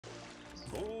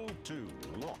Goal 2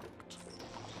 locked.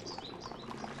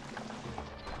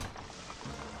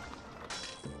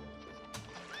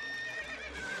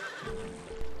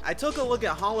 I took a look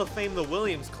at Hall of Fame The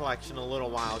Williams Collection a little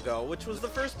while ago, which was the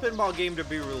first pinball game to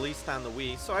be released on the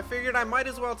Wii, so I figured I might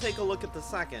as well take a look at the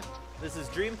second. This is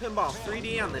Dream Pinball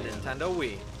 3D on the Nintendo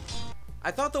Wii.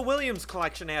 I thought the Williams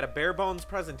Collection had a bare bones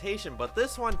presentation, but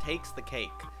this one takes the cake.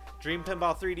 Dream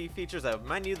Pinball 3D features a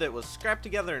menu that was scrapped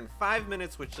together in 5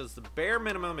 minutes, which is the bare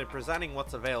minimum in presenting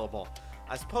what's available.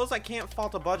 I suppose I can't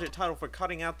fault a budget title for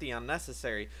cutting out the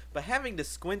unnecessary, but having to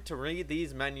squint to read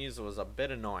these menus was a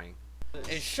bit annoying.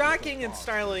 As shocking and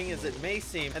startling as it may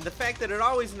seem, and the fact that it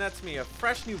always nets me a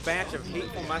fresh new batch of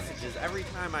hateful messages every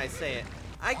time I say it,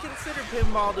 I consider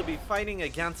pinball to be fighting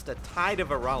against a tide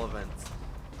of irrelevance.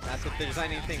 Not that there's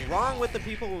anything wrong with the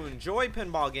people who enjoy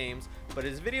pinball games, but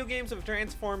as video games have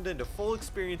transformed into full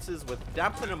experiences with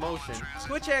depth and emotion,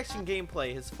 switch action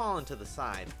gameplay has fallen to the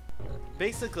side.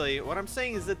 Basically, what I'm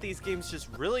saying is that these games just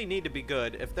really need to be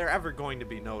good if they're ever going to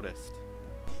be noticed.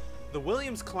 The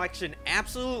Williams Collection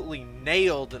absolutely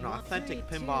nailed an authentic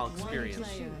pinball experience.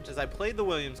 As I played the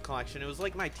Williams Collection, it was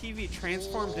like my TV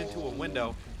transformed into a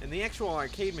window and the actual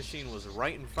arcade machine was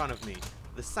right in front of me.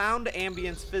 The sound,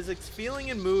 ambience, physics,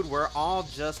 feeling, and mood were all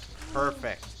just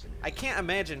perfect. I can't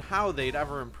imagine how they'd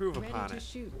ever improve upon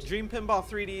it. Dream Pinball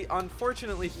 3D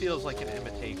unfortunately feels like an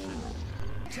imitation.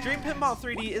 Dream Pinball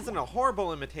 3D isn't a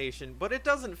horrible imitation, but it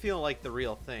doesn't feel like the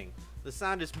real thing. The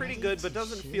sound is pretty good, but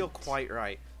doesn't feel quite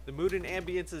right. The mood and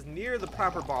ambience is near the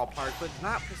proper ballpark, but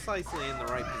not precisely in the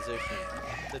right position.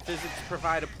 The physics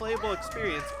provide a playable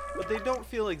experience, but they don't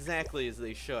feel exactly as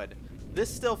they should.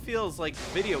 This still feels like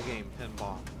video game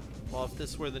pinball. While if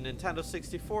this were the Nintendo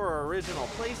 64 or original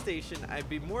PlayStation, I'd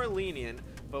be more lenient,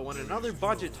 but when another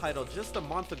budget title just a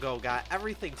month ago got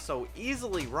everything so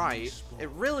easily right, it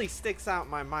really sticks out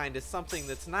in my mind as something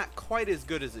that's not quite as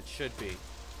good as it should be.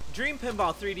 Dream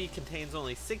Pinball 3D contains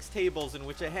only 6 tables in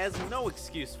which it has no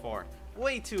excuse for.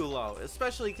 Way too low,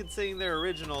 especially considering they're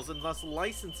originals and thus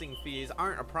licensing fees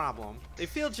aren't a problem. They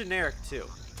feel generic too,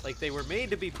 like they were made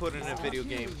to be put in a video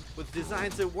game, with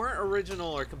designs that weren't original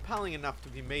or compelling enough to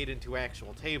be made into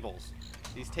actual tables.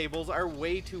 These tables are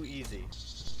way too easy.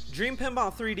 Dream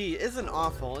Pinball 3D isn't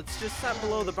awful, it's just set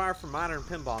below the bar for modern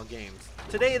pinball games.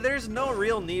 Today, there's no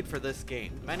real need for this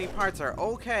game. Many parts are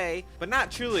okay, but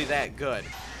not truly that good.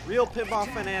 Real pinball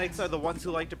fanatics are the ones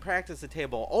who like to practice a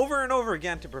table over and over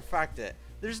again to perfect it.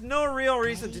 There's no real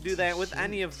reason to do that with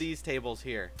any of these tables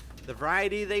here. The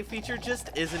variety they feature just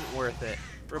isn't worth it.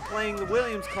 Replaying the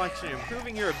Williams Collection and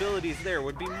improving your abilities there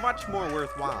would be much more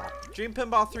worthwhile. Dream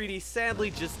Pinball 3D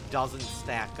sadly just doesn't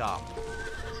stack up.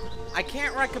 I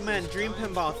can't recommend Dream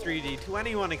Pinball 3D to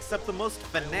anyone except the most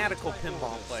fanatical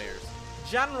pinball players.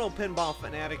 General pinball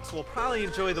fanatics will probably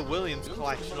enjoy the Williams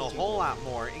Collection a whole lot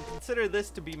more and consider this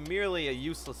to be merely a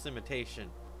useless imitation.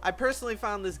 I personally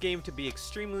found this game to be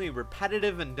extremely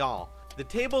repetitive and dull. The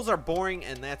tables are boring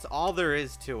and that's all there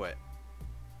is to it.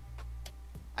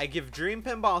 I give Dream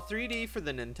Pinball 3D for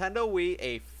the Nintendo Wii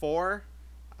a 4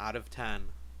 out of 10.